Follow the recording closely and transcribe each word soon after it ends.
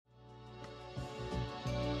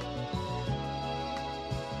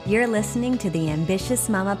You're listening to the Ambitious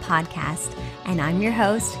Mama podcast, and I'm your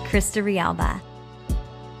host, Krista Rialba.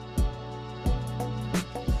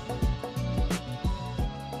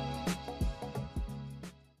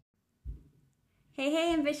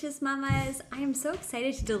 Hey, Ambitious Mamas. I am so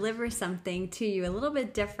excited to deliver something to you a little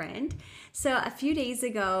bit different. So a few days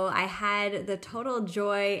ago, I had the total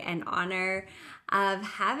joy and honor of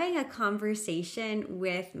having a conversation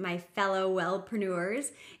with my fellow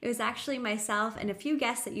wellpreneurs. It was actually myself and a few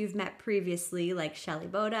guests that you've met previously, like Shelly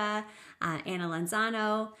Boda, Anna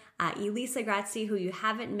Lanzano, Elisa Grazzi, who you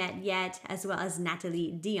haven't met yet, as well as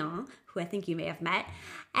Natalie Dion, who I think you may have met.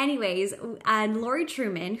 Anyways, Lori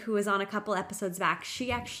Truman, who was on a couple episodes back,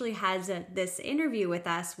 she actually has this interview with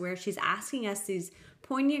us where she's asking us these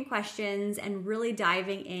poignant questions and really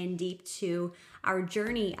diving in deep to our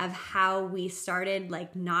journey of how we started,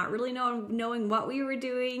 like not really knowing what we were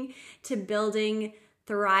doing, to building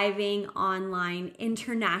thriving online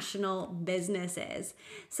international businesses.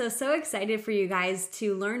 So excited for you guys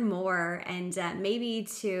to learn more and maybe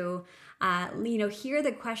to hear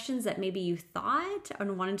the questions that maybe you thought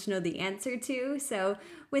and wanted to know the answer to. So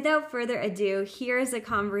without further ado, here's a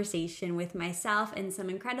conversation with myself and some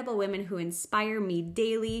incredible women who inspire me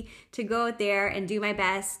daily to go out there and do my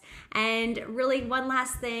best. And really, one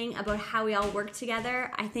last thing about how we all work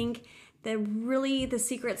together. I think the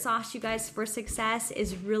secret sauce, you guys, for success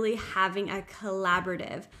is really having a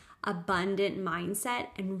collaborative, abundant mindset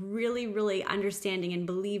and really understanding and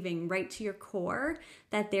believing right to your core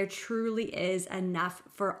that there truly is enough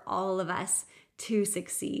for all of us to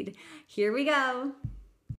succeed. Here we go.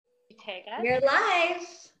 Take us. We're live.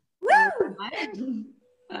 Woo!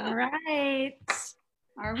 All right.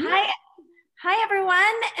 Hi,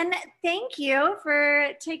 everyone. And thank you for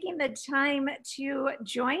taking the time to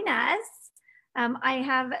join us. I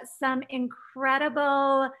have some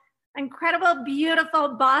incredible,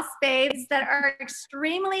 beautiful boss babes that are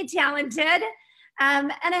extremely talented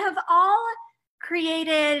and have all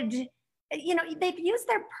created, they've used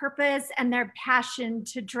their purpose and their passion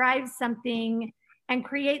to drive something and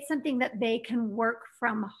create something that they can work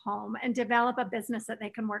from home and develop a business that they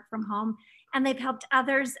can work from home. And they've helped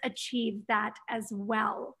others achieve that as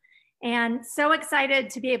well. And so excited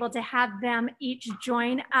to be able to have them each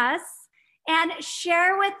join us and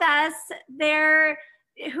share with us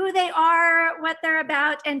who they are, what they're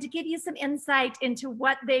about, and to give you some insight into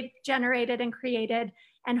what they've generated and created,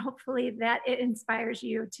 and hopefully that it inspires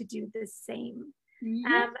you to do the same.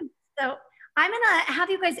 So I'm gonna have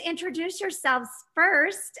you guys introduce yourselves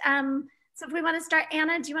first. So if we want to start,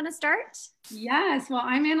 Anna, do you want to start? Yes, well,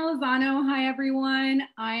 I'm Anna Lozano. Hi, everyone.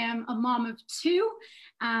 I am a mom of two.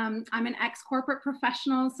 I'm an ex-corporate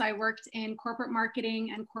professional, so I worked in corporate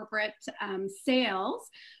marketing and corporate sales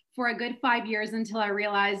for a good 5 years until I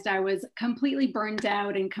realized I was completely burned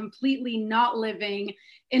out and completely not living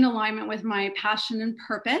in alignment with my passion and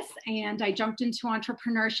purpose. And I jumped into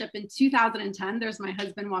entrepreneurship in 2010. There's my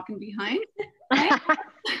husband walking behind.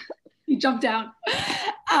 He jumped down.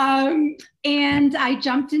 And I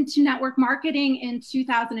jumped into network marketing in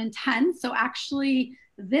 2010. So actually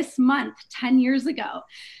this month, 10 years ago.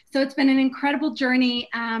 So it's been an incredible journey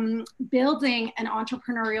building an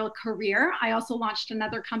entrepreneurial career. I also launched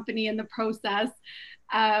another company in the process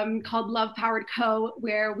called Love Powered Co,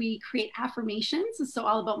 where we create affirmations. So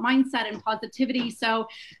all about mindset and positivity. So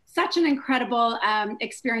such an incredible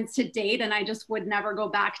experience to date. And I just would never go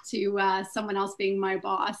back to someone else being my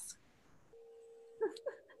boss.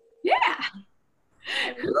 Yeah.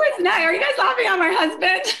 Who is next? Are you guys laughing at my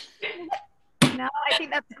husband? No, I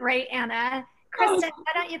think that's great, Anna. Krista,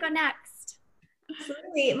 why don't you go next?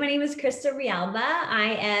 Absolutely. My name is Krista Rialba.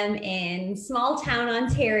 I am in small town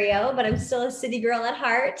Ontario, but I'm still a city girl at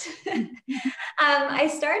heart. I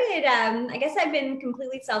started, I guess I've been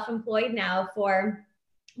completely self-employed now for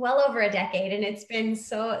well over a decade. And it's been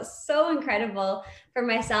so incredible for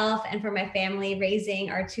myself and for my family raising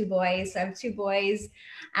our two boys. So I have two boys.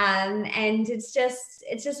 And it's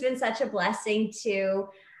just been such a blessing to,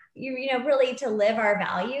 really to live our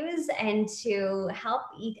values and to help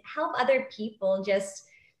other people just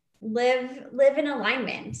live in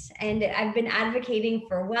alignment. And I've been advocating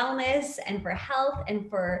for wellness and for health and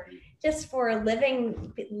for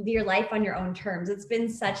living your life on your own terms. It's been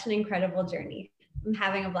such an incredible journey. I'm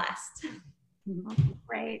having a blast.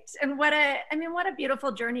 Great. And what a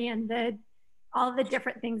beautiful journey, and all the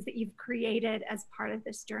different things that you've created as part of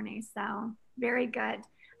this journey. So very good.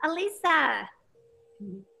 Elisa.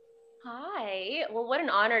 Hi. Well, what an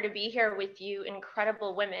honor to be here with you,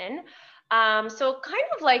 incredible women. So kind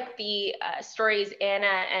of like the stories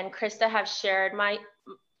Anna and Krista have shared,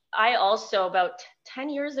 I also, about 10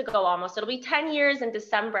 years ago almost, it'll be 10 years in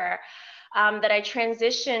December, that I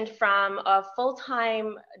transitioned from a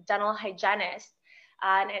full-time dental hygienist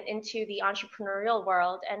and into the entrepreneurial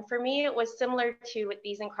world. And for me, it was similar to what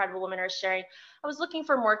these incredible women are sharing. I was looking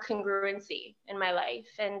for more congruency in my life,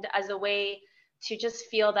 and as a way to just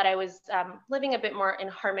feel that I was living a bit more in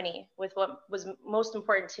harmony with what was most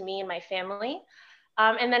important to me and my family.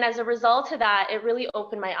 And then as a result of that, it really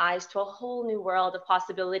opened my eyes to a whole new world of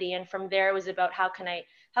possibility. And from there, it was about how can I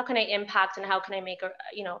impact and how can I make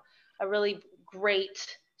a really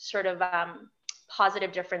great sort of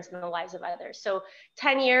positive difference in the lives of others. So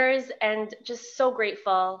 10 years and just so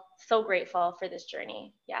grateful for this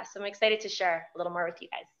journey. Yeah, so I'm excited to share a little more with you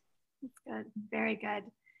guys. That's good. Very good.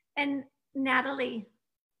 And Natalie.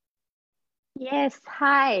 Yes,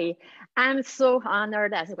 hi. I'm so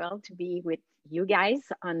honored as well to be with you guys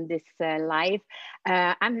on this live.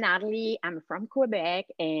 I'm Natalie. I'm from Quebec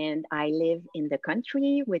and I live in the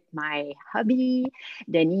country with my hubby,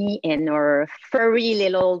 Denis, and our furry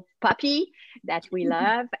little puppy that we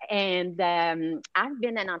love. And I've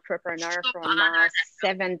been an entrepreneur for now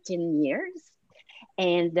 17 years.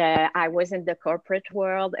 And I was in the corporate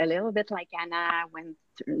world a little bit like Anna, when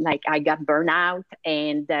I got burnout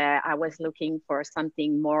and I was looking for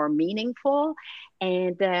something more meaningful.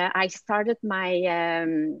 And I started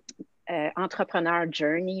my entrepreneur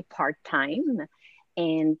journey part-time.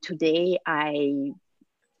 And today I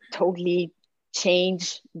totally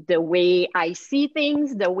changed the way I see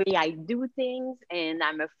things, the way I do things. And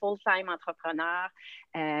I'm a full-time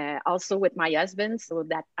entrepreneur, also with my husband. So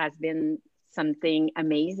that has been something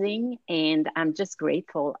amazing, and I'm just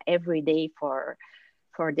grateful every day for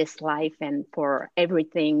this life and for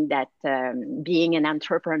everything that being an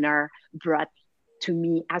entrepreneur brought to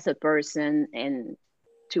me as a person and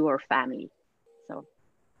to our family. So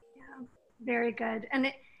yeah, very good.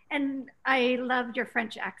 And I loved your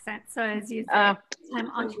French accent. So as you said,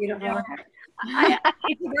 I'm entrepreneur. I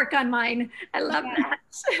need to work on mine. I love that.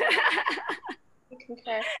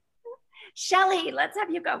 Shelly, let's have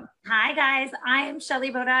you go. Hi guys, I am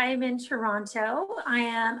Shelly Boda. I'm in Toronto. I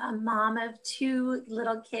am a mom of 2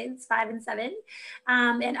 little kids, 5 and 7.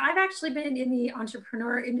 And I've actually been in the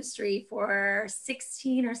entrepreneur industry for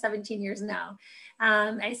 16 or 17 years now.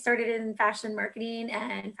 I started in fashion marketing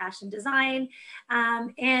and fashion design.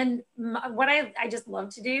 And what I just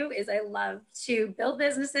love to do is I love to build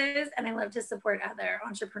businesses and I love to support other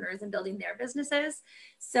entrepreneurs in building their businesses.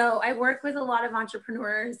 So I work with a lot of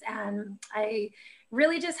entrepreneurs and I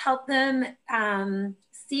really just help them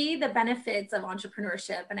see the benefits of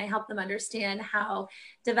entrepreneurship, and I help them understand how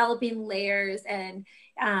developing layers and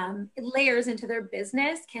layers into their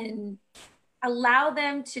business can allow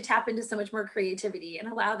them to tap into so much more creativity and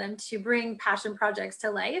allow them to bring passion projects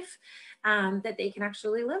to life that they can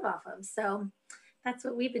actually live off of. So that's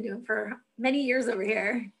what we've been doing for many years over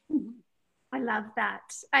here. I love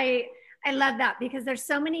that. I love that because there's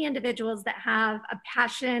so many individuals that have a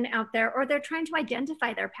passion out there, or they're trying to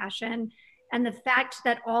identify their passion. And the fact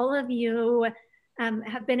that all of you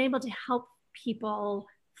have been able to help people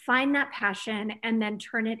find that passion and then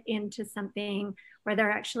turn it into something where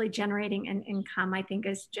they're actually generating an income, I think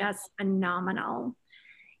is just phenomenal.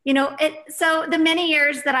 You know, so the many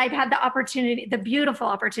years that I've had the opportunity, the beautiful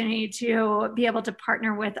opportunity to be able to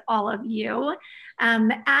partner with all of you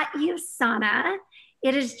at USANA,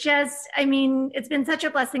 it is just, I mean, it's been such a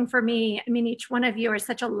blessing for me. I mean, each one of you are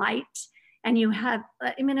such a light, and you have,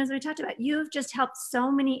 I mean, as we talked about, you've just helped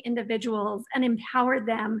so many individuals and empowered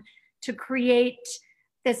them to create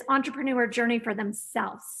this entrepreneur journey for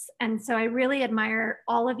themselves. And so I really admire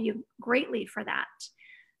all of you greatly for that.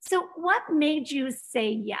 So what made you say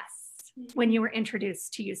yes when you were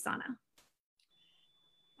introduced to USANA?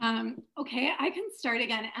 Okay, I can start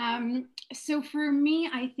again. So for me,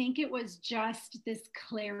 I think it was just this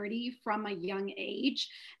clarity from a young age.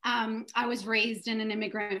 I was raised in an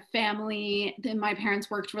immigrant family. Then my parents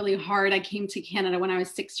worked really hard. I came to Canada when I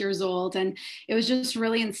was 6 years old, and it was just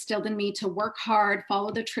really instilled in me to work hard,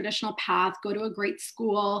 follow the traditional path, go to a great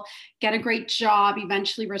school, get a great job,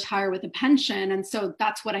 eventually retire with a pension. And so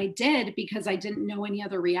that's what I did because I didn't know any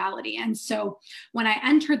other reality. And so when I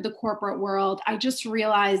entered the corporate world, I just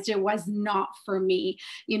realized it was not for me.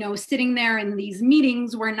 You know, sitting there in these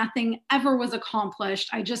meetings where nothing ever was accomplished,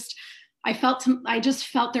 I just felt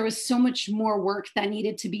there was so much more work that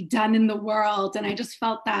needed to be done in the world. And I just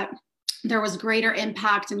felt that there was greater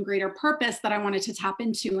impact and greater purpose that I wanted to tap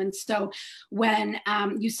into. And so when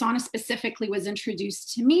USANA specifically was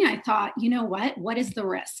introduced to me, I thought, you know what is the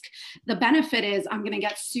risk? The benefit is I'm going to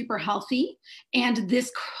get super healthy, and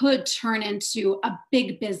this could turn into a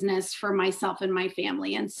big business for myself and my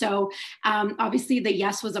family. And so obviously the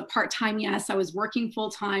yes was a part-time yes. I was working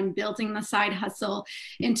full-time, building the side hustle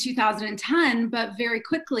in 2010, but very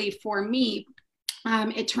quickly for me,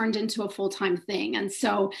 it turned into a full-time thing. And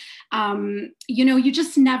so, you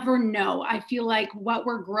just never know. I feel like what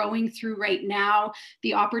we're growing through right now,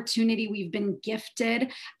 the opportunity we've been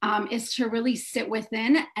gifted, is to really sit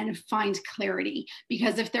within and find clarity.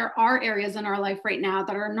 Because if there are areas in our life right now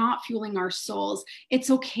that are not fueling our souls,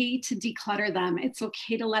 it's okay to declutter them. It's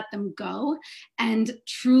okay to let them go and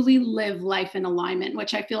truly live life in alignment,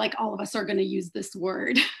 which I feel like all of us are going to use this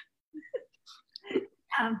word.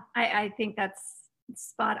 I think that's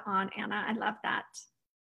spot on, Anna. I love that.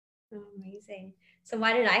 Oh, amazing. So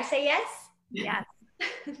why did I say yes? Yes.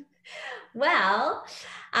 Well,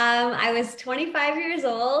 I was 25 years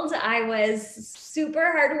old. I was super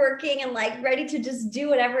hardworking and like ready to just do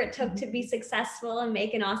whatever it took to be successful and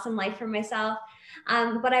make an awesome life for myself.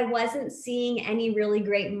 But I wasn't seeing any really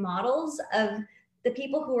great models of the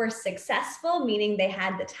people who were successful, meaning they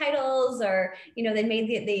had the titles or, they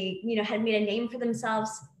had made a name for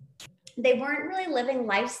themselves. They weren't really living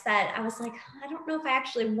lives that I was like, I don't know if I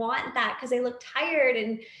actually want that, because they looked tired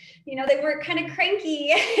and, they were kind of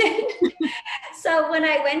cranky. So when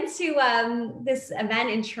I went to this event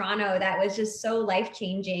in Toronto that was just so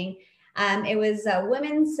life-changing, it was a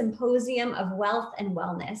women's symposium of wealth and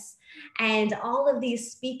wellness. And all of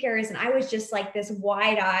these speakers, and I was just like this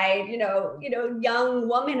wide-eyed, young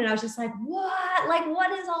woman. And I was just like, what? Like,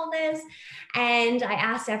 what is all this? And I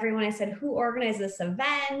asked everyone, I said, who organized this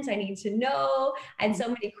event? I need to know. I had so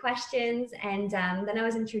many questions. And then I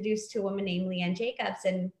was introduced to a woman named Leanne Jacobs.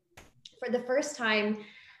 And for the first time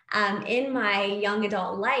in my young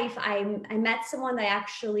adult life, I met someone that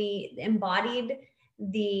actually embodied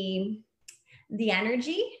the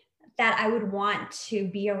energy that I would want to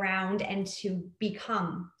be around and to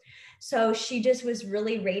become. So she just was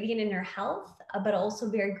really radiant in her health, but also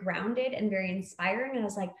very grounded and very inspiring. And I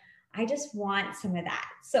was like, I just want some of that.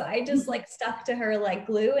 So I just like stuck to her like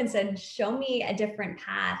glue and said, show me a different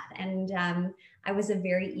path. And I was a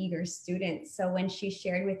very eager student. So when she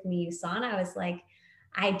shared with me USANA, I was like,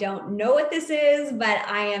 I don't know what this is, but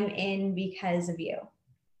I am in because of you.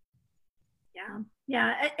 Yeah.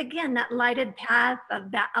 Yeah. Again, that lighted path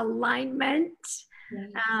of that alignment. Yes.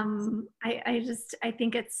 I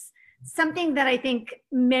think it's something that I think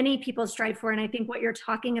many people strive for. And I think what you're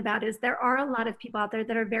talking about is there are a lot of people out there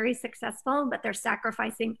that are very successful, but they're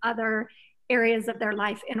sacrificing other areas of their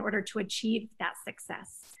life in order to achieve that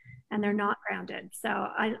success. And they're not grounded. So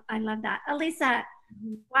I love that. Elisa,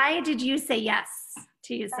 why did you say yes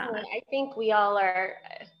to USANA? I think we all are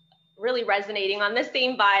really resonating on the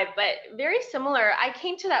same vibe, but very similar. I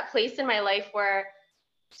came to that place in my life where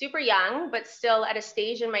super young, but still at a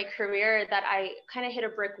stage in my career that I kind of hit a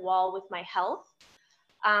brick wall with my health.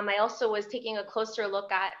 I also was taking a closer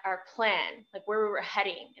look at our plan, like where we were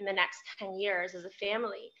heading in the next 10 years as a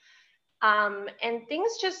family. And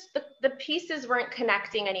things just, the pieces weren't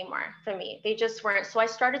connecting anymore for me. They just weren't. So I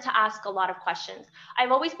started to ask a lot of questions.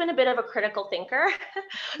 I've always been a bit of a critical thinker.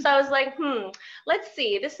 So I was like, let's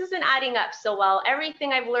see, this isn't adding up so well.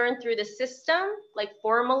 Everything I've learned through the system, like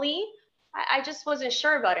formally, I just wasn't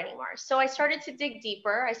sure about anymore. So I started to dig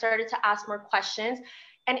deeper. I started to ask more questions.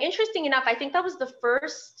 And interesting enough, I think that was the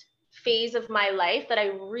first phase of my life that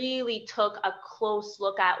I really took a close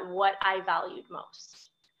look at what I valued most.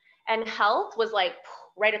 And health was like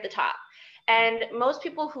right at the top. And most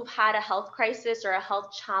people who've had a health crisis or a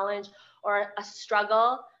health challenge or a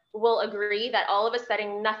struggle will agree that all of a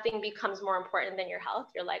sudden nothing becomes more important than your health.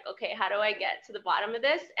 You're like, okay, how do I get to the bottom of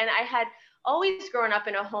this? And I had always grown up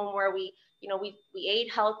in a home where we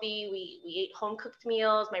ate healthy, we ate home cooked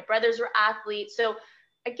meals. My brothers were athletes. So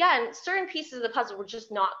again, certain pieces of the puzzle were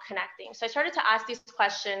just not connecting. So I started to ask these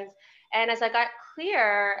questions. And as I got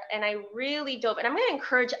clear and I really dove, and I'm going to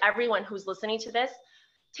encourage everyone who's listening to this,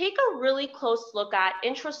 take a really close look at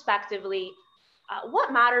introspectively,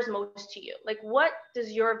 what matters most to you? Like, what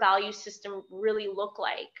does your value system really look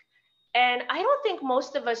like? And I don't think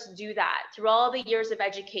most of us do that through all the years of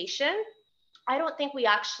education. I don't think we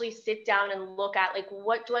actually sit down and look at like,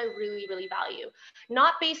 what do I really, really value?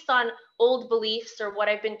 Not based on old beliefs or what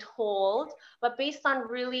I've been told, but based on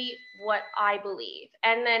really what I believe.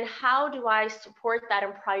 And then how do I support that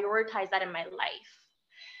and prioritize that in my life?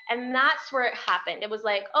 And that's where it happened. It was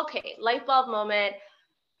like, okay, light bulb moment.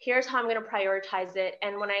 Here's how I'm going to prioritize it.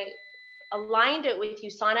 And when I aligned it with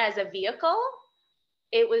USANA as a vehicle,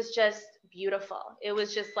 it was just beautiful. It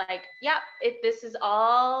was just like, yeah, this is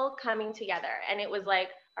all coming together. And it was like,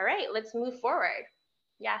 all right, let's move forward.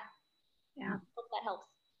 Yeah. Yeah. Hope that helps.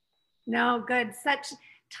 No, good. Such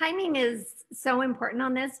timing is so important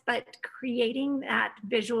on this, but creating that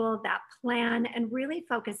visual, that plan, and really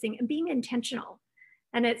focusing and being intentional.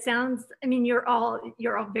 And it sounds, I mean, you're all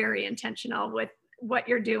very intentional with what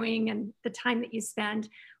you're doing and the time that you spend,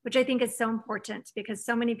 which I think is so important, because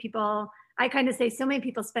so many people, I kind of say so many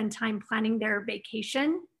people spend time planning their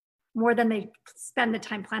vacation more than they spend the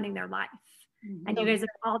time planning their life. Mm-hmm. And you guys have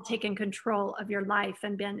all taken control of your life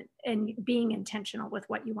and being intentional with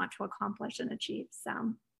what you want to accomplish and achieve.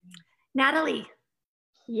 So, Natalie.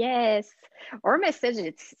 Yes, our message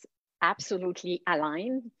is absolutely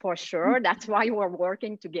aligned for sure. That's why we're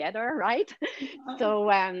working together, right? So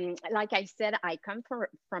like I said, I come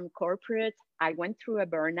from corporate. I went through a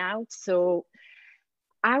burnout. So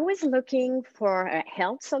I was looking for a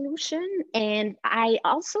health solution, and I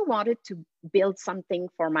also wanted to build something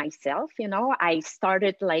for myself. You know, I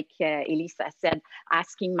started, like Elisa said,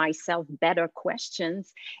 asking myself better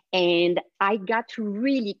questions, and I got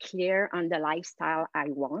really clear on the lifestyle I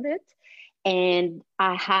wanted. And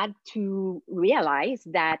I had to realize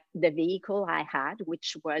that the vehicle I had,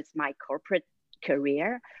 which was my corporate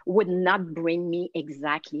career, would not bring me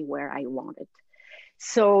exactly where I wanted.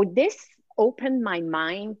 So this opened my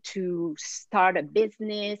mind to start a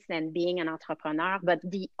business and being an entrepreneur. But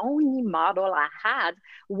the only model I had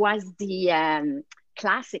was the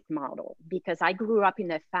classic model, because I grew up in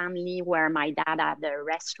a family where my dad had a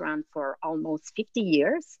restaurant for almost 50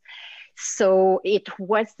 years. So it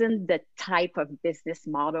wasn't the type of business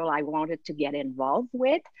model I wanted to get involved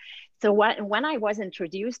with. So when I was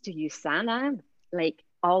introduced to USANA, like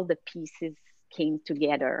all the pieces came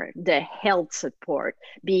together: the health support,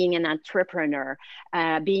 being an entrepreneur,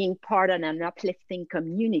 being part of an uplifting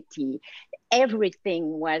community. Everything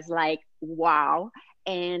was like, wow.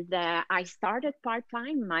 And I started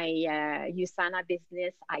part-time my USANA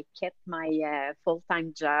business. I kept my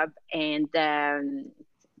full-time job, and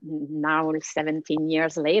now 17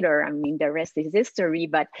 years later, I mean, the rest is history,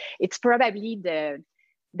 but it's probably the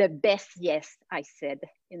best yes I said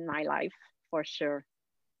in my life, for sure.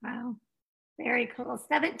 Wow. Very cool.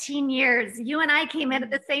 17 years. You and I came in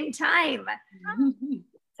at the same time.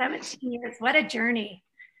 17 years. What a journey.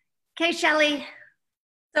 Okay, Shelly.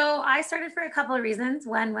 So I started for a couple of reasons.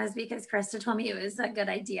 One was because Krista told me it was a good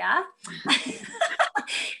idea.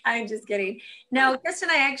 I'm just kidding. No, Krista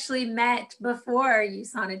and I actually met before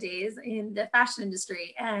USANA days in the fashion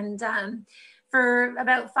industry. And for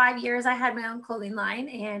about 5 years, I had my own clothing line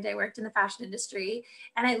and I worked in the fashion industry,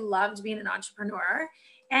 and I loved being an entrepreneur.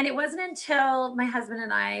 And it wasn't until my husband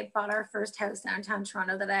and I bought our first house downtown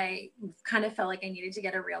Toronto that I kind of felt like I needed to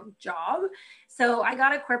get a real job. So I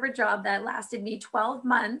got a corporate job that lasted me 12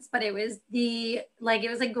 months, but it was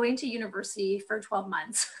like going to university for 12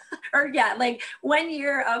 months or yeah, like 1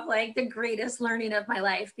 year of like the greatest learning of my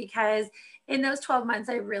life, because in those 12 months,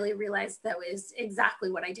 I really realized that was exactly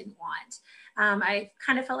what I didn't want. I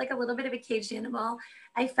kind of felt like a little bit of a caged animal.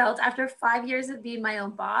 I felt after 5 years of being my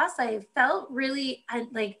own boss, I felt really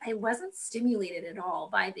like I wasn't stimulated at all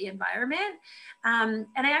by the environment. And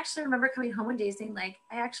I actually remember coming home one day saying, like,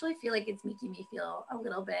 I actually feel like it's making me feel a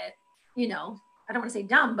little bit, you know, I don't want to say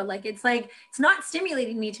dumb, but like it's not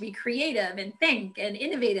stimulating me to be creative and think and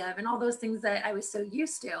innovative and all those things that I was so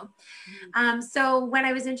used to. So when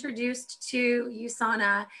I was introduced to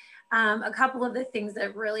USANA, a couple of the things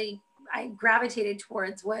that really I gravitated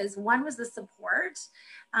towards was the support,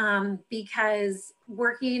 because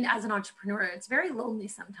working as an entrepreneur, it's very lonely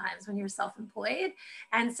sometimes when you're self-employed.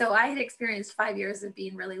 And so I had experienced 5 years of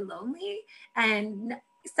being really lonely and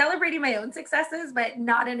celebrating my own successes, but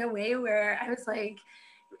not in a way where I was like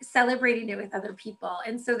celebrating it with other people.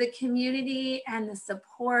 And so the community and the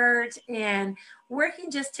support and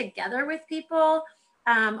working just together with people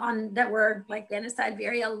on that were, like Vanna said,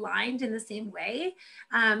 very aligned in the same way.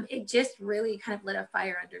 It just really kind of lit a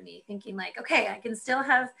fire under me, thinking like, okay, I can still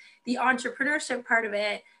have the entrepreneurship part of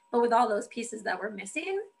it, but with all those pieces that were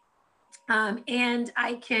missing. And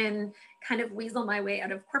I can kind of weasel my way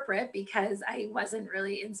out of corporate because I wasn't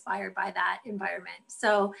really inspired by that environment.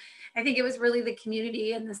 So I think it was really the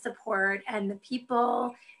community and the support and the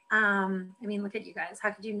people. I mean, look at you guys.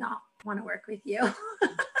 How could you not want to work with you?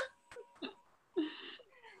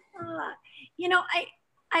 You know,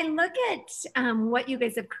 I look at what you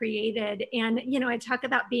guys have created, and, you know, I talk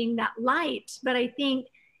about being that light, but I think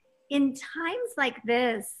in times like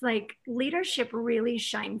this, like leadership really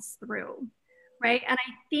shines through. right? And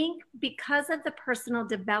I think because of the personal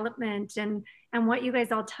development and what you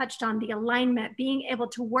guys all touched on, the alignment, being able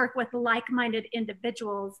to work with like-minded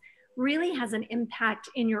individuals really has an impact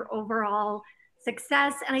in your overall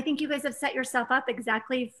success. And I think you guys have set yourself up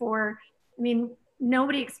exactly for, I mean,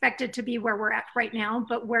 nobody expected to be where we're at right now,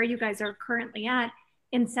 but where you guys are currently at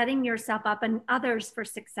in setting yourself up and others for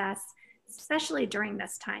success, especially during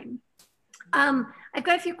this time. I've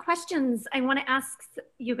got a few questions I want to ask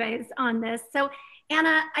you guys on this. So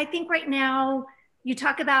Anna, I think right now you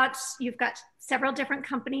talk about, you've got several different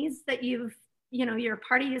companies that you're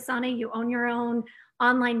part of USANA, you own your own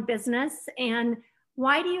online business. And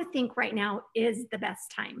why do you think right now is the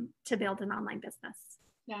best time to build an online business?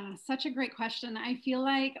 Yeah, such a great question. I feel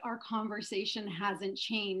like our conversation hasn't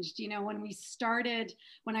changed. You know, when I started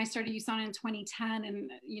USANA in 2010,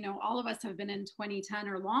 and, you know, all of us have been in 2010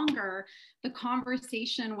 or longer, the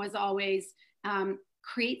conversation was always,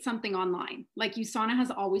 create something online. Like USANA has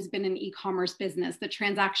always been an e-commerce business. The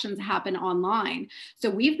transactions happen online. So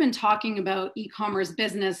we've been talking about e-commerce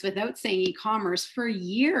business without saying e-commerce for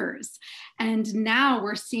years. And now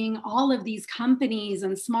we're seeing all of these companies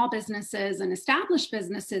and small businesses and established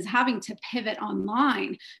businesses having to pivot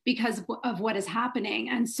online because of what is happening.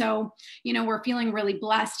 And so, you know, we're feeling really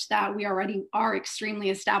blessed that we already are extremely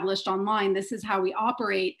established online. This is how we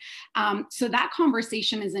operate. So that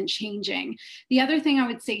conversation isn't changing. The other thing I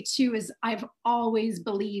would say too is I've always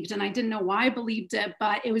believed, and I didn't know why I believed it,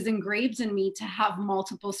 but it was engraved in me to have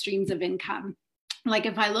multiple streams of income. Like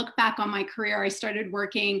if I look back on my career, I started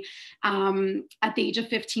working at the age of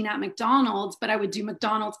 15 at McDonald's, but I would do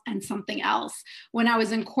McDonald's and something else. When I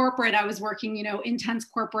was in corporate, I was working, you know, intense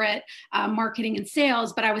corporate marketing and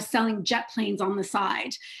sales, but I was selling jet planes on the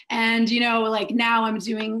side. And, you know, like now I'm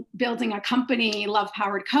building a company, Love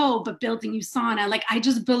Powered Co., but building USANA. Like I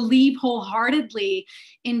just believe wholeheartedly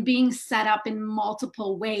in being set up in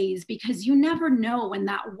multiple ways, because you never know when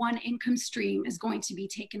that one income stream is going to be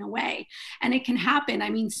taken away. And it can happen. I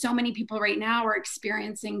mean, so many people right now are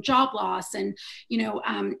experiencing job loss, and, you know,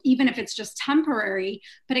 even if it's just temporary,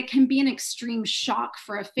 but it can be an extreme shock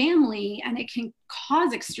for a family, and it can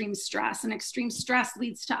cause extreme stress, and extreme stress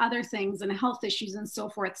leads to other things and health issues and so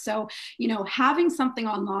forth. So, you know, having something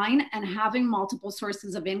online and having multiple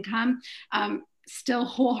sources of income, still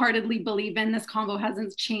wholeheartedly believe in. This convo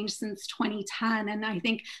hasn't changed since 2010. And I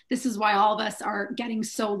think this is why all of us are getting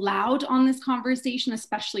so loud on this conversation,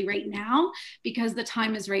 especially right now, because the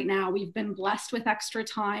time is right now. We've been blessed with extra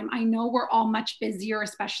time. I know we're all much busier,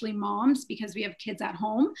 especially moms, because we have kids at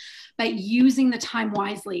home, but using the time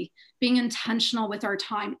wisely, being intentional with our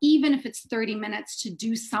time, even if it's 30 minutes to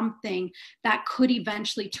do something that could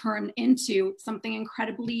eventually turn into something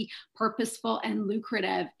incredibly purposeful and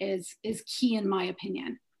lucrative is key in my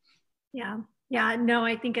opinion. Yeah, no,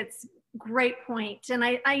 I think it's a great point. And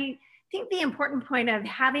I think the important point of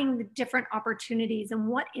having the different opportunities and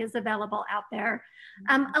what is available out there.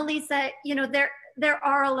 Elisa, you know, there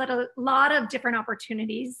are a lot of different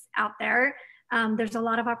opportunities out there. There's a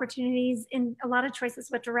lot of opportunities in a lot of choices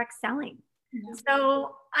with direct selling. Yeah.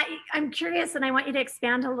 So I'm curious, and I want you to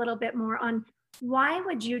expand a little bit more on why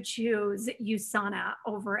would you choose USANA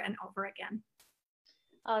over and over again?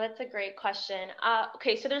 Oh, that's a great question.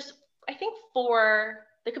 Okay, so there's, I think, four,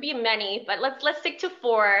 there could be many, but let's stick to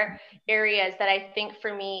 4 areas that I think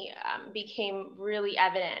for me became really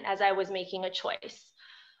evident as I was making a choice.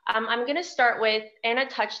 I'm going to start with, Anna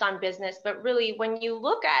touched on business, but really when you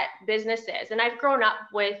look at businesses, and I've grown up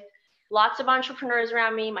with lots of entrepreneurs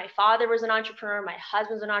around me. My father was an entrepreneur. My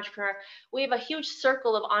husband's an entrepreneur. We have a huge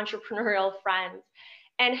circle of entrepreneurial friends.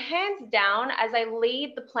 And hands down, as I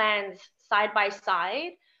laid the plans side by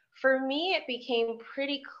side, for me, it became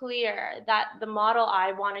pretty clear that the model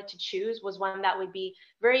I wanted to choose was one that would be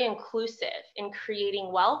very inclusive in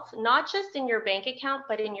creating wealth, not just in your bank account,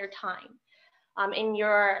 but in your time. In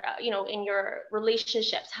your, in your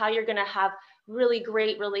relationships, how you're going to have really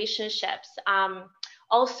great relationships.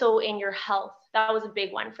 Also in your health, that was a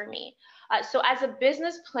big one for me. So as a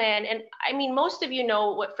business plan, and I mean, most of you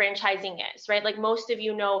know what franchising is, right? Like most of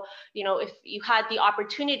you know, if you had the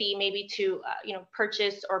opportunity maybe to,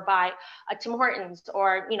 purchase or buy a Tim Hortons,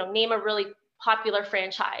 or, name a really popular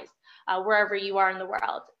franchise wherever you are in the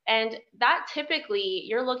world. And that typically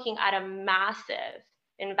you're looking at a massive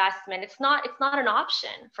investment. It's not an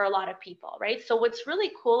option for a lot of people, right? So what's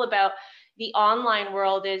really cool about the online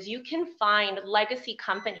world is you can find a legacy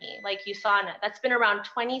company like USANA that's been around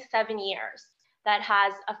 27 years, that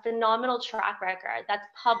has a phenomenal track record, that's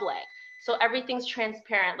public. So everything's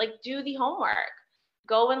transparent. Like, do the homework,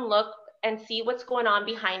 go and look and see what's going on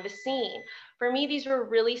behind the scene. For me, these were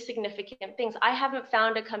really significant things. I haven't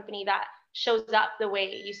found a company that shows up the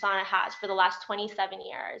way USANA has for the last 27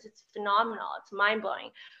 years. It's phenomenal. It's mind-blowing.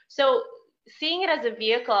 So seeing it as a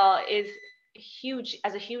vehicle is huge,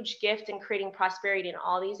 as a huge gift in creating prosperity in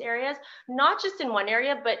all these areas, not just in one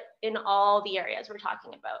area, but in all the areas we're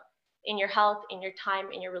talking about, in your health, in your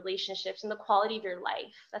time, in your relationships, in the quality of your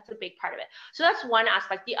life. That's a big part of it. So that's one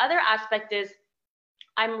aspect. The other aspect is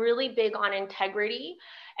I'm really big on integrity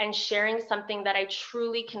and sharing something that I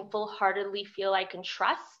truly can full-heartedly feel I can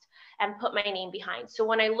trust and put my name behind. So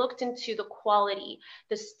when I looked into the quality,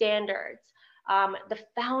 the standards, the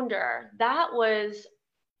founder, that was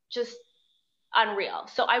just unreal.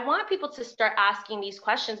 So I want people to start asking these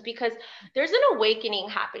questions because there's an awakening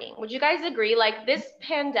happening. Would you guys agree? Like, this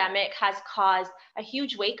pandemic has caused a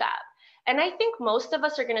huge wake up. And I think most of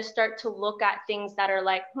us are going to start to look at things that are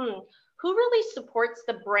like, who really supports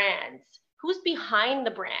the brands? Who's behind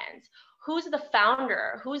the brands? Who's the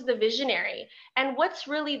founder? Who's the visionary? And what's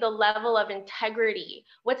really the level of integrity?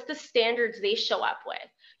 What's the standards they show up with?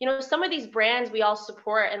 You know, some of these brands we all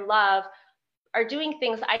support and love are doing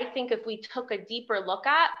things I think if we took a deeper look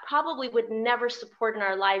at, probably would never support in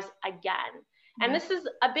our lives again. And this is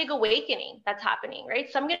a big awakening that's happening, right?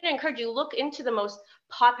 So I'm going to encourage you, look into the most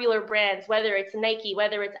popular brands, whether it's Nike,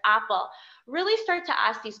 whether it's Apple, really start to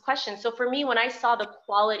ask these questions. So for me, when I saw the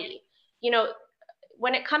quality, you know,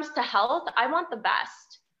 when it comes to health, I want the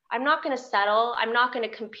best. I'm not going to settle. I'm not going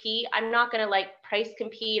to compete. I'm not going to like price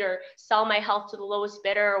compete or sell my health to the lowest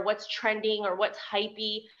bidder or what's trending or what's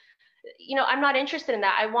hypey. You know, I'm not interested in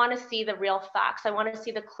that. I want to see the real facts. I want to see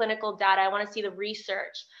the clinical data. I want to see the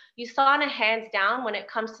research. USANA, hands down, when it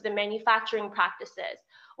comes to the manufacturing practices,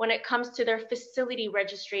 when it comes to their facility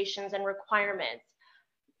registrations and requirements,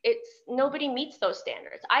 nobody meets those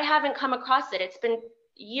standards. I haven't come across it. It's been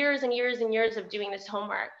years and years and years of doing this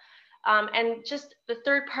homework. And just the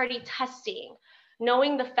third-party testing,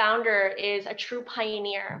 knowing the founder is a true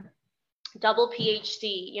pioneer, double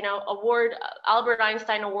PhD, you know, Albert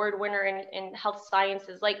Einstein Award winner in health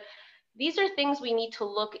sciences. Like, these are things we need to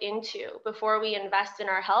look into before we invest in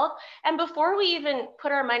our health and before we even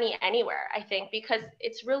put our money anywhere, I think, because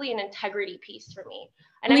it's really an integrity piece for me.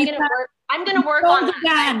 And Lisa, I'm going to work on that.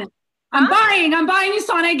 Again. I'm buying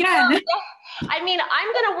USANA again. I mean,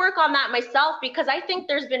 I'm going to work on that myself because I think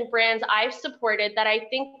there's been brands I've supported that I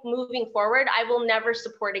think moving forward, I will never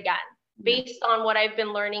support again, based on what I've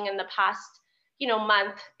been learning in the past, you know,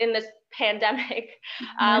 month in this pandemic.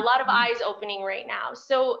 A lot of eyes opening right now.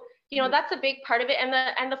 So, you know, that's a big part of it.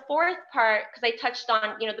 And the fourth part, because I touched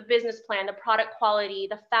on, you know, the business plan, the product quality,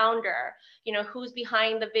 the founder, you know, who's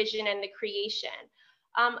behind the vision and the creation.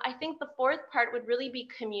 I think the fourth part would really be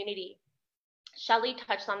community. Shelly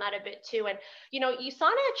touched on that a bit too. And, you know,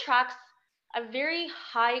 USANA attracts a very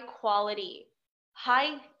high quality,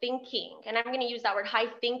 high thinking, and I'm going to use that word high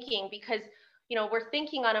thinking because, you know, we're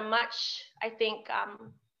thinking on a much, I think,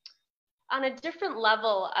 on a different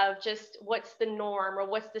level of just what's the norm or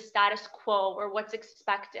what's the status quo or what's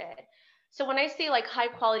expected. So when I say like high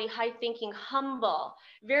quality, high thinking, humble,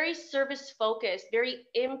 very service focused, very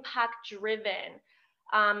impact driven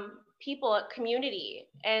people, community,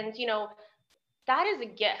 and, you know, that is a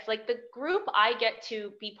gift. Like, the group I get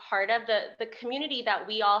to be part of, the community that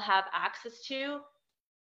we all have access to,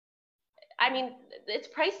 I mean, it's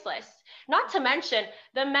priceless. Not to mention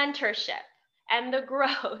the mentorship and the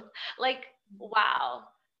growth. Like, wow.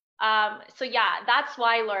 So yeah, that's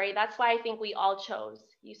why, Lori, that's why I think we all chose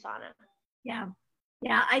USANA. Yeah.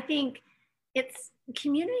 I think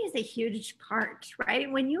community is a huge part,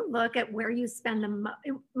 right? When you look at where you spend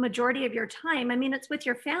the majority of your time, I mean, it's with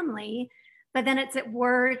your family, but then it's at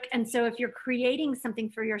work. And so if you're creating something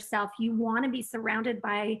for yourself, you want to be surrounded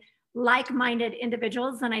by like-minded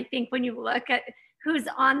individuals. And I think when you look at who's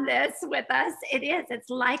on this with us, it's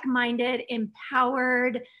like-minded,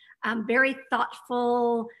 empowered, very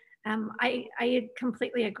thoughtful. I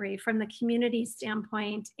completely agree from the community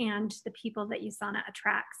standpoint and the people that USANA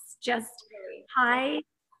attracts. Just high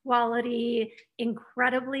quality,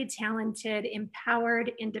 incredibly talented,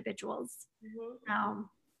 empowered individuals.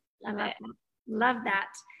 Love that.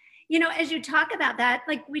 You know, as you talk about that,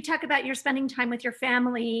 like we talk about you're spending time with your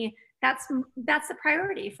family, that's the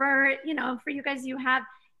priority for, you know, for you guys. You have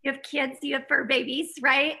kids, you have fur babies,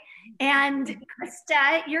 right? And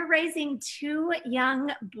Krista, you're raising 2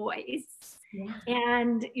 young boys. Yeah.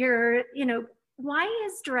 And you're, you know, why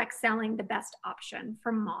is direct selling the best option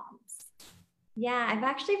for moms? Yeah, I've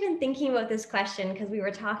actually been thinking about this question because we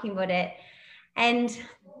were talking about it. And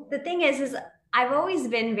the thing is I've always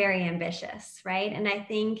been very ambitious, right? And I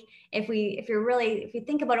think if you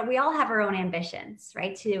think about it, we all have our own ambitions,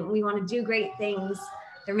 right? We want to do great things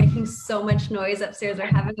They're making so much noise upstairs. They're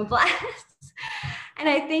having a blast. And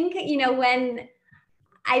I think, when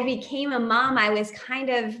I became a mom, I was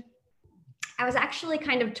actually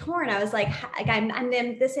kind of torn. I was like I'm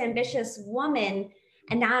this ambitious woman,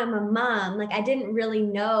 and now I'm a mom. Like, I didn't really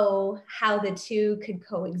know how the two could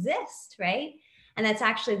coexist, right? And that's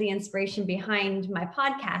actually the inspiration behind my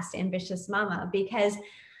podcast, Ambitious Mama, because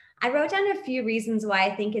I wrote down a few reasons why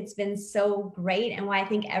I think it's been so great and why I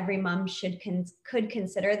think every mom could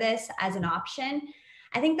consider this as an option.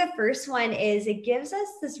 I think the first one is it gives us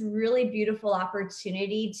this really beautiful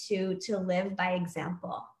opportunity to live by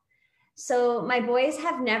example. So my boys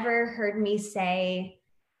have never heard me say,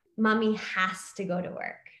 Mommy has to go to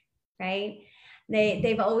work, right?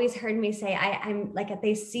 They've always heard me say, I'm like,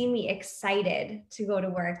 they see me excited to go to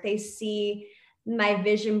work. They see my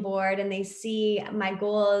vision board and they see my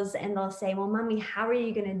goals, and they'll say, well, Mommy, how are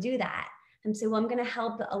you going to do that? And say, well, I'm going to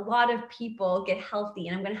help a lot of people get healthy,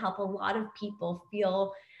 and I'm going to help a lot of people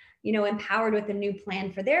feel, empowered with a new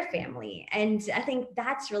plan for their family. And I think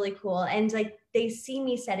that's really cool. And like, they see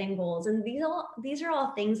me setting goals, and these are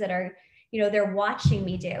all things that are, they're watching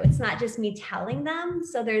me do. It's not just me telling them.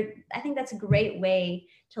 So I think that's a great way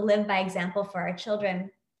to live by example for our children.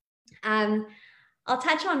 I'll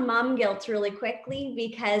touch on mom guilt really quickly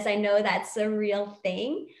because I know that's a real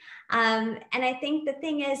thing. And I think the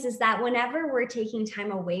thing is that whenever we're taking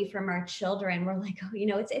time away from our children, we're like, oh,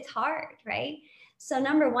 it's hard, right? So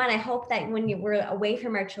number one, I hope that when we're away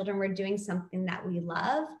from our children, we're doing something that we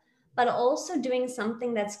love, but also doing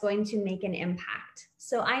something that's going to make an impact.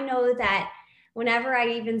 So I know that whenever I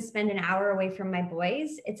even spend an hour away from my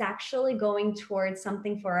boys, it's actually going towards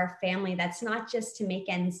something for our family that's not just to make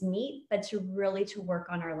ends meet, but to work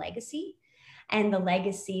on our legacy. And the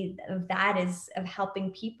legacy of that is of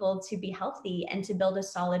helping people to be healthy and to build a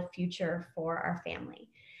solid future for our family.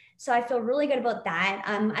 So I feel really good about that.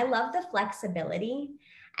 I love the flexibility.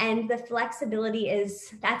 And the flexibility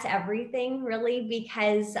that's everything really,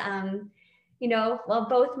 because,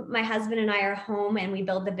 both my husband and I are home and we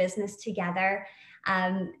build the business together.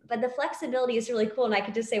 But the flexibility is really cool. And I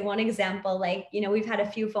could just say one example, like, we've had a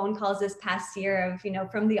few phone calls this past year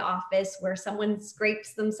of, from the office where someone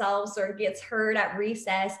scrapes themselves or gets hurt at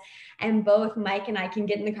recess, and both Mike and I can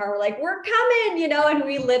get in the car. We're like, we're coming, and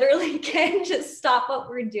we literally can just stop what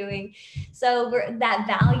we're doing. So that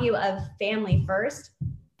value of family first.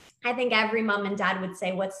 I think every mom and dad would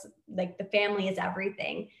say the family is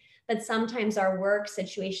everything. But sometimes our work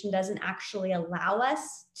situation doesn't actually allow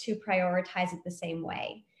us to prioritize it the same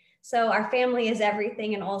way. So our family is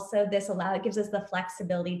everything. And also it gives us the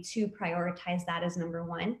flexibility to prioritize that as number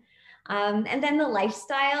one. And then the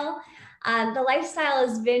lifestyle. The lifestyle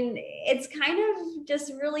it's kind of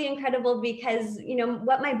just really incredible because,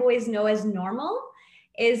 what my boys know as normal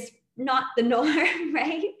is not the norm,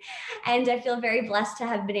 right? And I feel very blessed to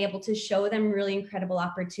have been able to show them really incredible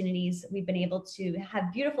opportunities. We've been able to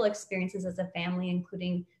have beautiful experiences as a family,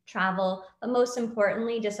 including travel, but most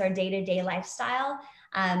importantly, just our day-to-day lifestyle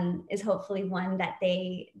is hopefully one that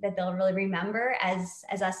they'll really remember as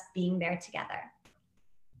us being there together.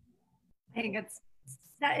 I think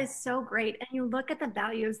that is so great. And you look at the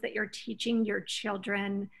values that you're teaching your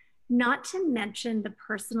children, not to mention the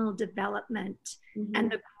personal development and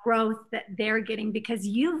the growth that they're getting, because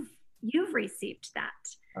you've received that.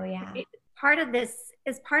 Oh yeah. Part of this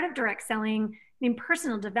is part of direct selling. I mean,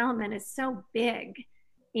 personal development is so big,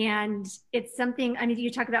 and it's something, you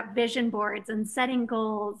talk about vision boards and setting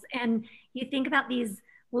goals, and you think about these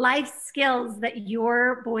life skills that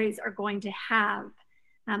your boys are going to have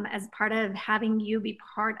as part of having you be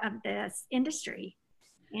part of this industry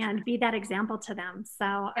and be that example to them. So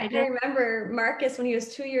I remember Marcus, when he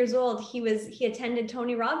was 2 years old, he attended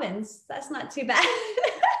Tony Robbins. That's not too bad.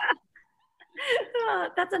 Oh,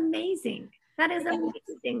 that's amazing. That is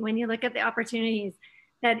amazing when you look at the opportunities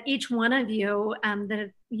that each one of you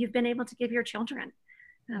that you've been able to give your children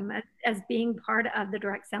as being part of the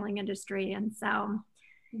direct selling industry. And so,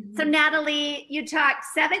 so Natalie, you talked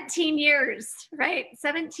 17 years, right?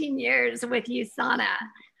 17 years with USANA.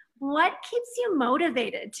 What keeps you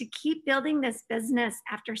motivated to keep building this business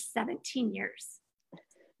after 17 years?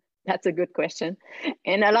 That's a good question.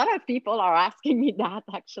 And a lot of people are asking me that,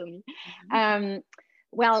 actually.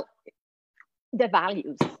 Well, the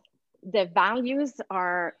values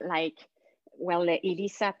are like, well,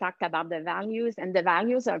 Elisa talked about the values, and the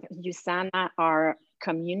values of USANA are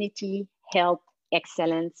community, health,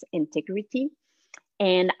 excellence, integrity.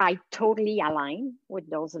 And I totally align with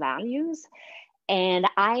those values. And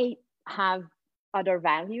I have other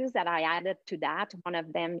values that I added to that. One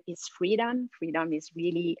of them is freedom. Freedom is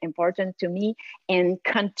really important to me, and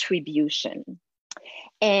contribution.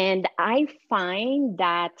 And I find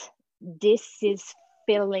that this is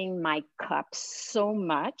filling my cup so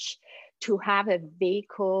much to have a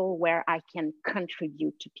vehicle where I can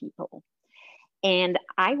contribute to people. And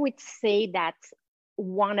I would say that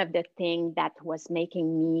one of the things that was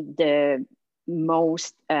making me the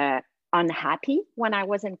most unhappy when I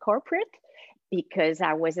was in corporate, because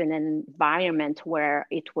I was in an environment where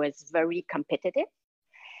it was very competitive.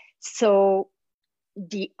 So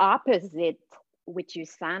the opposite with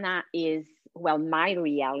USANA is, well, my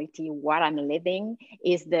reality, what I'm living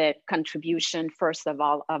is the contribution, first of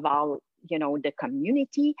all, the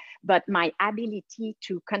community, but my ability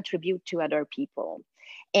to contribute to other people.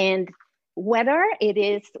 And whether it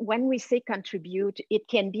is, when we say contribute, it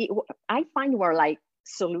can be, I find we're like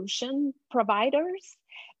solution providers.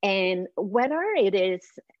 And whether it is,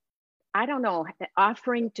 I don't know,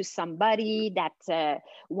 offering to somebody that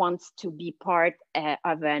wants to be part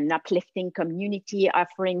of an uplifting community,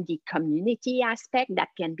 offering the community aspect, that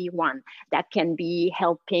can be one. That can be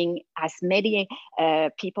helping as many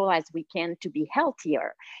people as we can to be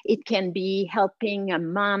healthier. It can be helping a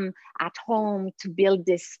mom at home to build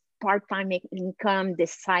this part-time income,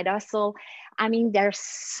 this side hustle. I mean, there's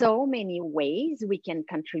so many ways we can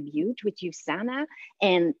contribute with USANA,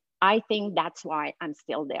 and I think that's why I'm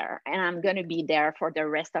still there, and I'm going to be there for the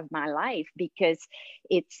rest of my life, because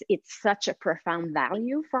it's such a profound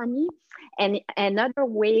value for me. And another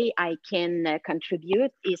way I can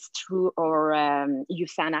contribute is through our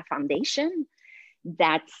USANA Foundation.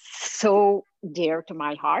 That's so dear to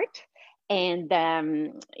my heart. And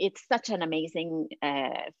it's such an amazing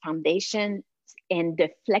foundation, and the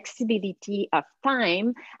flexibility of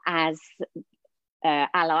time has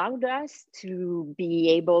allowed us to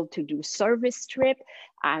be able to do service trip.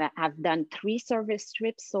 I've done 3 service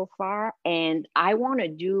trips so far, and I want to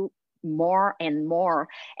do more and more.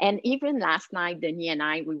 And even last night, Denis and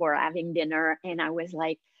I, we were having dinner, and I was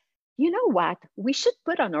like, you know what? We should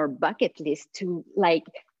put on our bucket list to like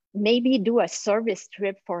maybe do a service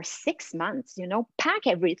trip for 6 months, pack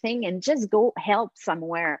everything and just go help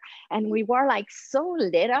somewhere. And we were like so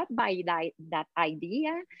lit up by that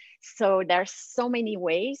idea. So there's so many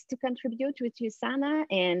ways to contribute with USANA.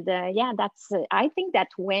 And I think that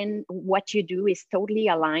when what you do is totally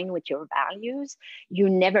aligned with your values, you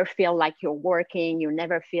never feel like you're working, you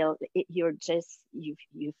never feel,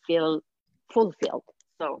 you feel fulfilled.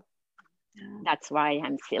 So that's why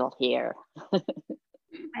I'm still here.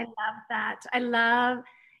 I love that. I love,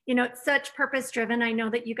 it's such purpose driven. I know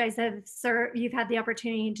that you guys you've had the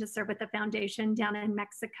opportunity to serve with the foundation down in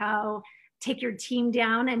Mexico, take your team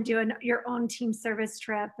down and do your own team service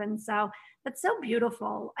trip. And so that's so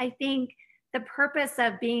beautiful. I think the purpose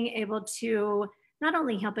of being able to not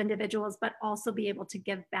only help individuals, but also be able to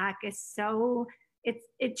give back is so,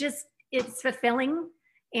 it's fulfilling.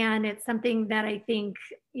 And it's something that I think,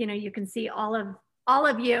 you can see all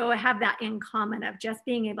of you have that in common, of just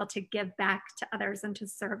being able to give back to others and to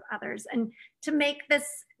serve others and to make this,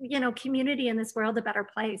 community in this world a better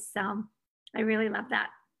place. So I really love that.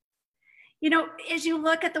 As you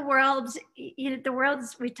look at the world,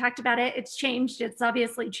 we talked about it, it's changed. It's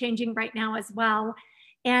obviously changing right now as well.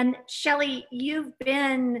 And Shelly, you've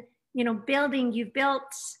been, you've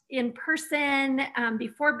built in person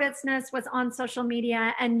before business was on social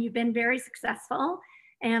media, and you've been very successful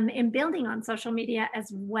in building on social media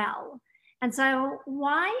as well. And so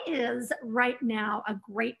why is right now a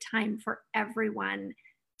great time for everyone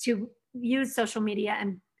to use social media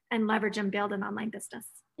and leverage and build an online business?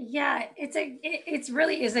 Yeah, it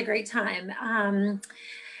really is a great time.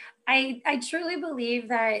 I truly believe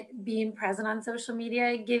that being present on social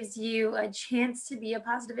media gives you a chance to be a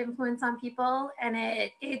positive influence on people, and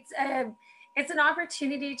it's an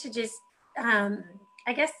opportunity to just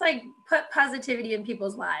I guess like put positivity in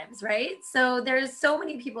people's lives, right? So there's so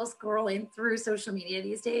many people scrolling through social media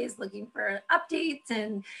these days looking for updates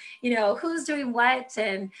and, who's doing what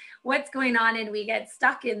and what's going on. And we get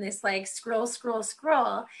stuck in this like scroll.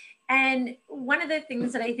 And one of the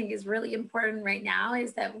things that I think is really important right now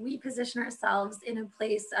is that we position ourselves in a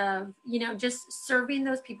place of, just serving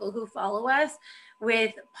those people who follow us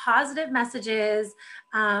with positive messages,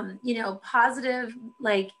 positive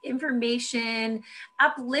like information,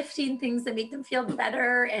 uplifting things that make them feel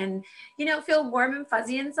better and, feel warm and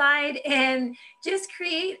fuzzy inside, and just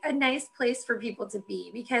create a nice place for people to be,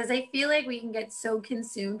 because I feel like we can get so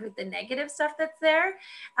consumed with the negative stuff that's there.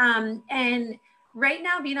 And right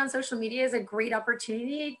now, being on social media is a great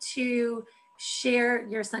opportunity to share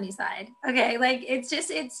your sunny side. Okay. Like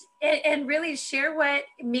and really share what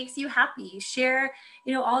makes you happy. Share,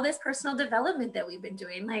 all this personal development that we've been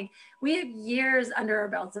doing. Like we have years under our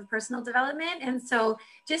belts of personal development. And so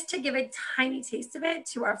just to give a tiny taste of it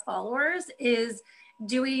to our followers is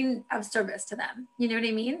doing of service to them. You know what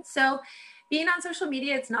I mean? So being on social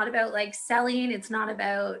media, it's not about like selling. It's not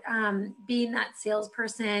about being that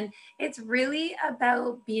salesperson. It's really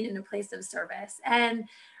about being in a place of service. And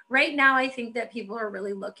right now, I think that people are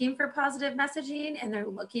really looking for positive messaging and they're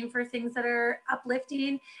looking for things that are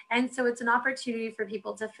uplifting. And so it's an opportunity for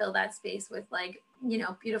people to fill that space with like,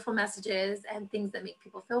 beautiful messages and things that make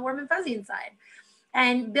people feel warm and fuzzy inside.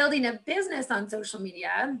 And building a business on social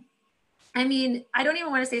media, I mean, I don't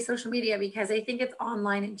even want to say social media because I think it's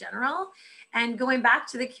online in general. And going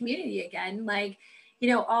back to the community again, like,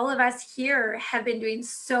 all of us here have been doing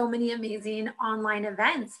so many amazing online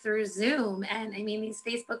events through Zoom and I mean, these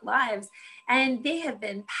Facebook Lives, and they have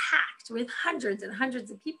been packed with hundreds and hundreds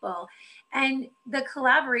of people. And the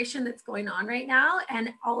collaboration that's going on right now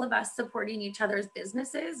and all of us supporting each other's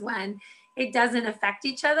businesses when it doesn't affect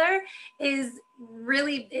each other is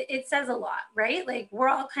really, it says a lot, right? Like we're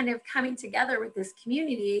all kind of coming together with this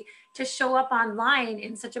community to show up online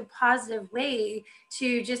in such a positive way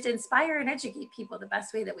to just inspire and educate people the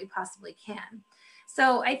best way that we possibly can.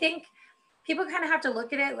 So I think people kind of have to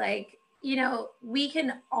look at it like, we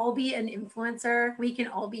can all be an influencer, we can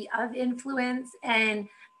all be of influence, and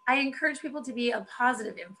I encourage people to be a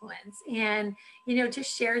positive influence and, to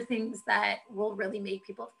share things that will really make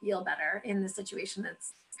people feel better in the situation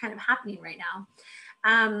that's kind of happening right now.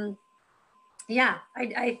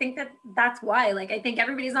 I think that's why, like, I think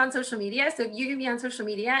everybody's on social media. So if you can be on social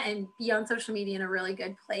media and be on social media in a really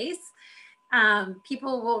good place,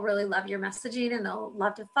 people will really love your messaging and they'll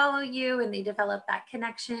love to follow you and they develop that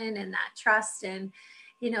connection and that trust. And,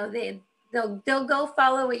 they'll go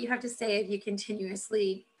follow what you have to say if you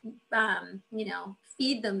continuously,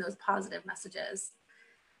 feed them those positive messages.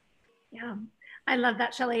 Yeah, I love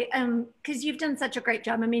that, Shelly. Because you've done such a great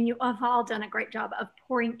job. I mean, you have all done a great job of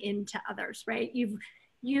pouring into others, right?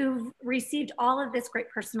 You've received all of this great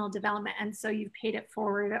personal development, and so you've paid it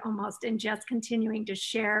forward almost, and just continuing to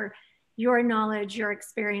share your knowledge, your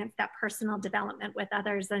experience, that personal development with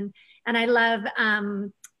others. And I love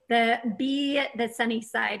be the sunny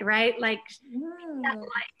side, right? Like that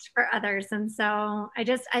light for others. And so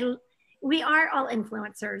we are all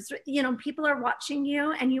influencers. People are watching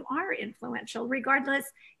you and you are influential, regardless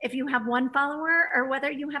if you have one follower or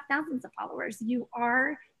whether you have thousands of followers. You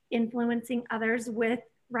are influencing others with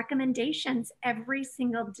recommendations every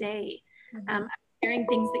single day, sharing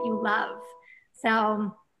things that you love.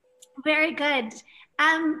 So very good.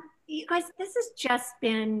 You guys, this has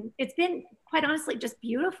it's been quite honestly just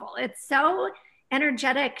beautiful. It's so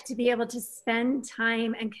energetic to be able to spend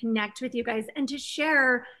time and connect with you guys and to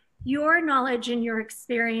share your knowledge and your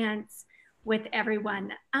experience with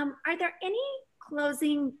everyone. Are there any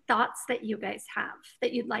closing thoughts that you guys have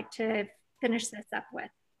that you'd like to finish this up with?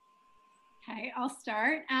 Okay, I'll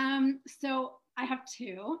start. So I have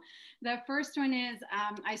two. The first one is,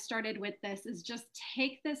 I started with this, is just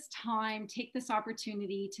take this time, take this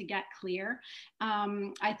opportunity to get clear.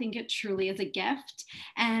 I think it truly is a gift.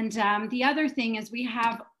 And the other thing is we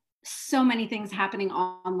have so many things happening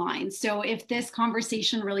online. So if this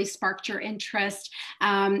conversation really sparked your interest,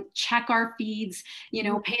 check our feeds,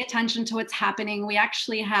 pay attention to what's happening. We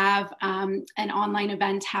actually have an online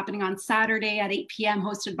event happening on Saturday at 8 p.m.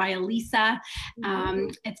 hosted by Elisa.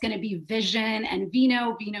 It's going to be Vision and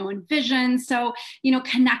Vino and Vision. So,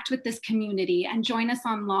 connect with this community and join us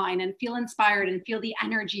online and feel inspired and feel the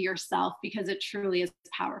energy yourself, because it truly is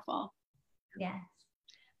powerful. Yes,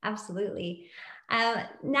 absolutely.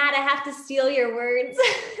 Nat, I have to steal your words.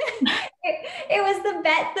 it was the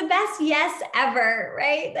best yes ever,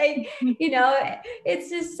 right? Like, it's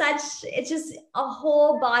just a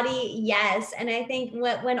whole body yes. And I think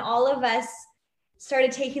when all of us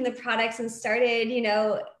started taking the products and started,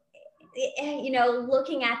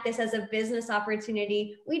 looking at this as a business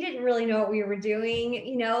opportunity, we didn't really know what we were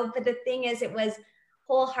doing, but the thing is, it was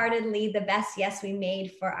wholeheartedly the best yes we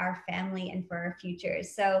made for our family and for our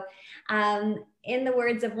futures. So in the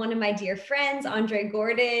words of one of my dear friends, Andre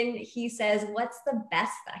Gordon, he says, what's the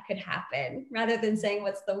best that could happen? Rather than saying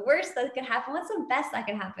what's the worst that could happen, what's the best that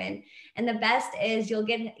could happen? And the best is you'll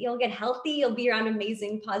get healthy, you'll be around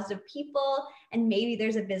amazing, positive people, and maybe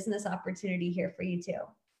there's a business opportunity here for you too.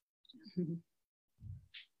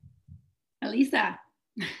 Elisa.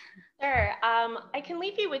 Sure. I can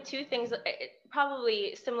leave you with two things,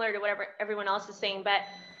 probably similar to whatever everyone else is saying. But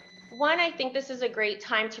one, I think this is a great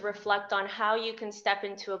time to reflect on how you can step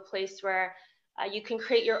into a place where You can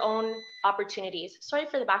create your own opportunities. Sorry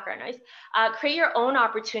for the background noise. Create your own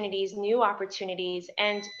opportunities, new opportunities.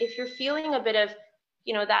 And if you're feeling a bit of,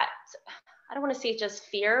 that, I don't want to say just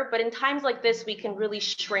fear, but in times like this, we can really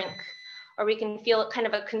shrink, or we can feel kind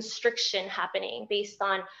of a constriction happening based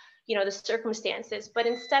on, the circumstances. But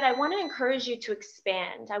instead, I want to encourage you to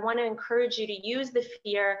expand. I want to encourage you to use the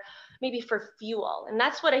fear maybe for fuel. And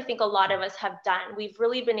that's what I think a lot of us have done. We've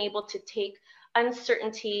really been able to take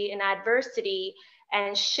uncertainty and adversity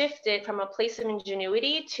and shift it from a place of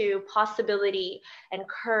ingenuity to possibility and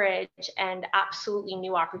courage and absolutely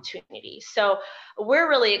new opportunities. So we're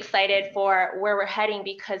really excited for where we're heading,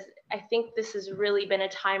 because I think this has really been a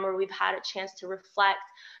time where we've had a chance to reflect,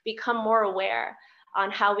 become more aware on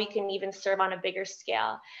how we can even serve on a bigger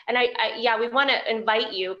scale. And we want to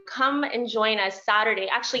invite you, come and join us Saturday.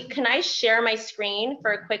 Actually, can I share my screen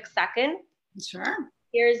for a quick second? Sure.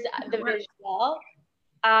 Here's the visual.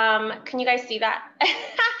 Can you guys see that?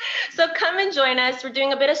 So come and join us. We're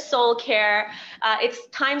doing a bit of soul care. It's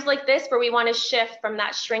times like this where we want to shift from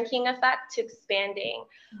that shrinking effect to expanding.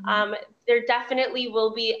 There definitely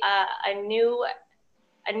will be a new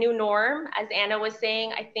norm, as Anna was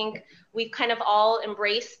saying. I think we've kind of all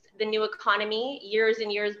embraced the new economy years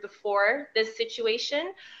and years before this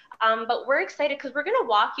situation. But we're excited because we're going to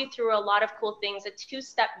walk you through a lot of cool things, a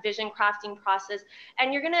 2-step vision crafting process.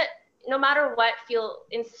 And you're going to, no matter what, feel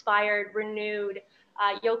inspired, renewed.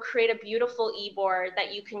 You'll create a beautiful e-board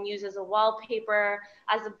that you can use as a wallpaper,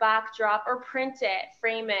 as a backdrop, or print it,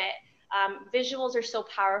 frame it. Visuals are so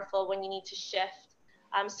powerful when you need to shift.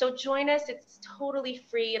 So join us. It's totally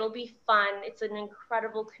free. It'll be fun. It's an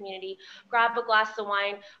incredible community. Grab a glass of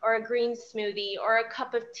wine or a green smoothie or a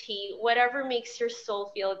cup of tea, whatever makes your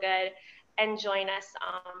soul feel good, and join us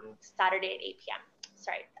Saturday at 8 p.m.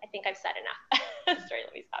 Sorry, I think I've said enough. Sorry,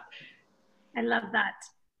 let me stop. I love that.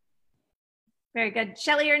 Very good.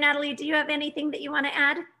 Shelly or Natalie, do you have anything that you want to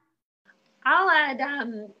add? I'll add,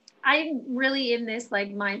 I'm really in this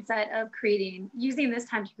mindset of using this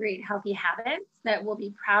time to create healthy habits that we'll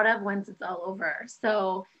be proud of once it's all over.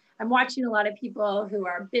 So I'm watching a lot of people who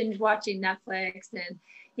are binge watching Netflix, and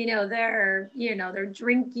they're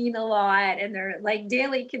drinking a lot, and they're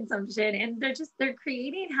daily consumption, and they're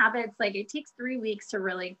creating habits. It takes 3 weeks to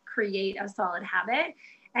really create a solid habit.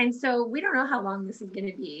 And so we don't know how long this is going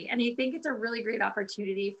to be. And I think it's a really great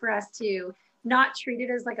opportunity for us to not treat it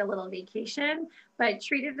as a little vacation, but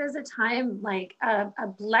treat it as a time, a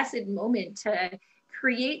blessed moment to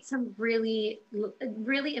create some really,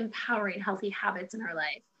 really empowering, healthy habits in our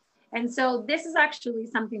life. And so this is actually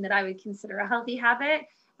something that I would consider a healthy habit.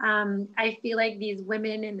 I feel like these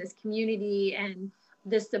women in this community and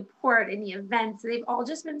the support and the events, they've all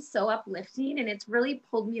just been so uplifting, and it's really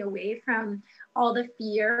pulled me away from all the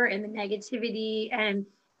fear and the negativity, and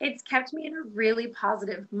it's kept me in a really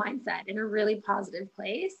positive mindset, in a really positive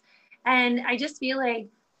place. And I just feel like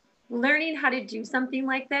learning how to do something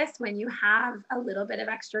like this when you have a little bit of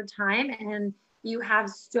extra time and you have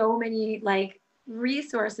so many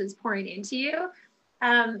resources pouring into you,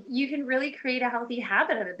 you can really create a healthy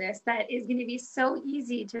habit out of this that is going to be so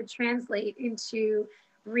easy to translate into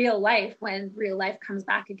real life when real life comes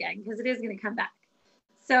back again, because it is going to come back.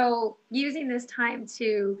 So using this time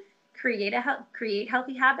to create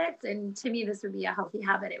healthy habits, and to me, this would be a healthy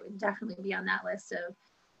habit. It would definitely be on that list of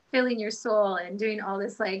filling your soul and doing all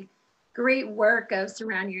this great work of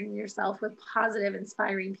surrounding yourself with positive,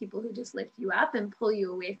 inspiring people who just lift you up and pull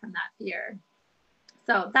you away from that fear.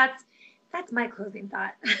 So that's my closing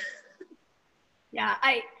thought. Yeah,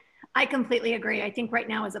 I completely agree. I think right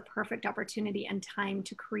now is a perfect opportunity and time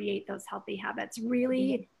to create those healthy habits.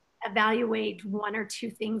 Really evaluate 1 or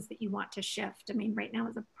 2 things that you want to shift. I mean, right now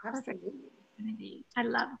is a perfect opportunity. I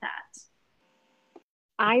love that.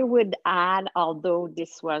 I would add, although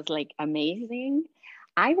this was amazing,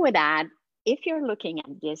 I would add, if you're looking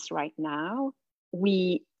at this right now,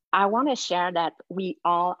 I want to share that we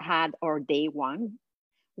all had our day one.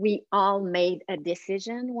 We all made a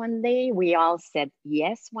decision one day. We all said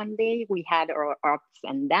yes one day. We had our ups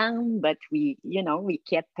and downs, but we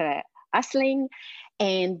kept hustling.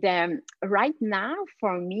 And right now,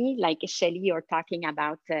 for me, like Shelly, you're talking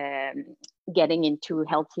about getting into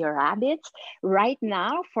healthier habits. Right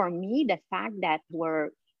now, for me, the fact that we're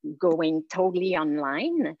going totally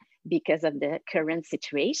online because of the current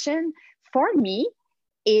situation, for me,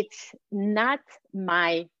 it's not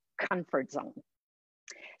my comfort zone.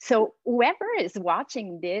 So whoever is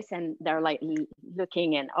watching this and they're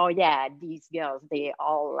looking and, oh yeah, these girls, they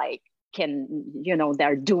all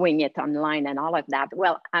they're doing it online and all of that.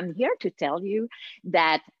 Well, I'm here to tell you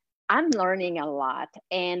that I'm learning a lot,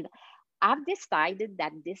 and I've decided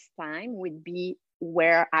that this time would be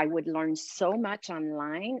where I would learn so much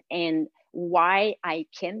online. And why I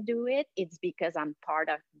can do it, it's because I'm part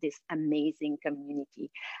of this amazing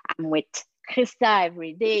community. I'm with Krista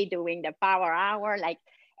every day doing the power hour. Like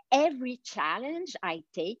every challenge, I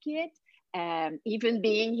take it. Even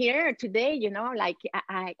being here today, like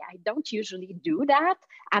I don't usually do that.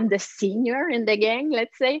 I'm the senior in the gang,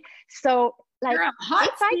 let's say. So like, you're a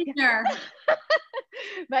hot senior.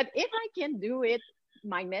 But if I can do it,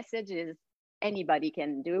 my message is anybody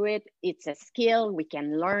can do it. It's a skill. We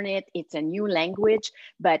can learn it. It's a new language,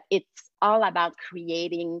 but it's all about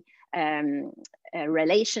creating a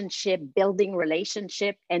relationship, building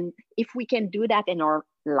relationship. And if we can do that in our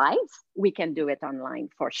lives, we can do it online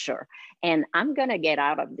for sure. And I'm going to get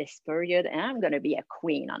out of this period and I'm going to be a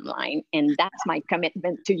queen online. And that's my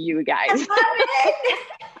commitment to you guys.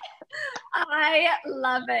 I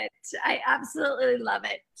love it. I absolutely love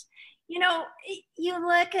it. You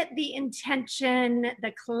look at the intention,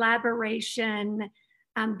 the collaboration,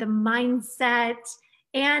 the mindset,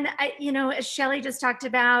 and as Shelly just talked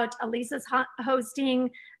about, Alisa's hosting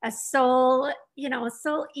a soul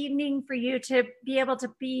evening for you to be able to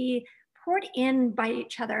be poured in by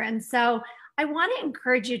each other. And so I want to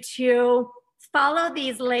encourage you to follow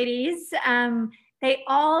these ladies. They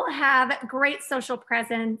all have great social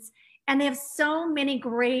presence, and they have so many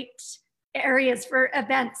great areas for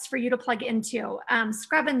events for you to plug into.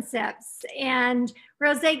 Scrub and Sips and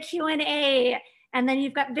Rosé Q&A. And then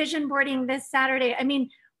you've got vision boarding this Saturday. I mean,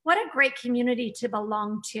 what a great community to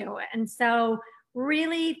belong to. And so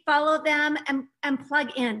really follow them and plug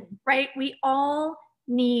in, right? We all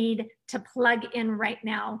need to plug in right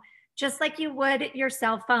now. Just like you would your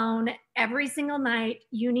cell phone, every single night,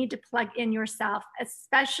 you need to plug in yourself,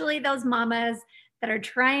 especially those mamas that are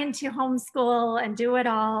trying to homeschool and do it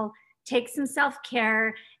all. Take some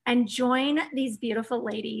self-care and join these beautiful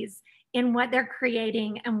ladies in what they're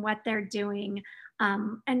creating and what they're doing.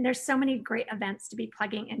 And there's so many great events to be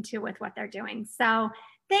plugging into with what they're doing. So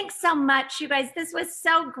thanks so much, you guys. This was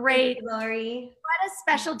so great. Thank you, Lori. What a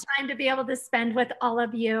special time to be able to spend with all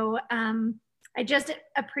of you. I just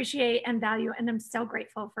appreciate and value, and I'm so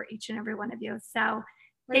grateful for each and every one of you. So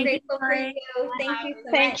we're grateful for you. Thank you so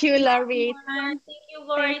much. Thank you, Lori. Thank you,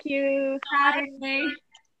 Lori. Thank you. Saturday.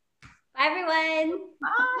 Bye, everyone.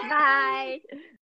 Bye.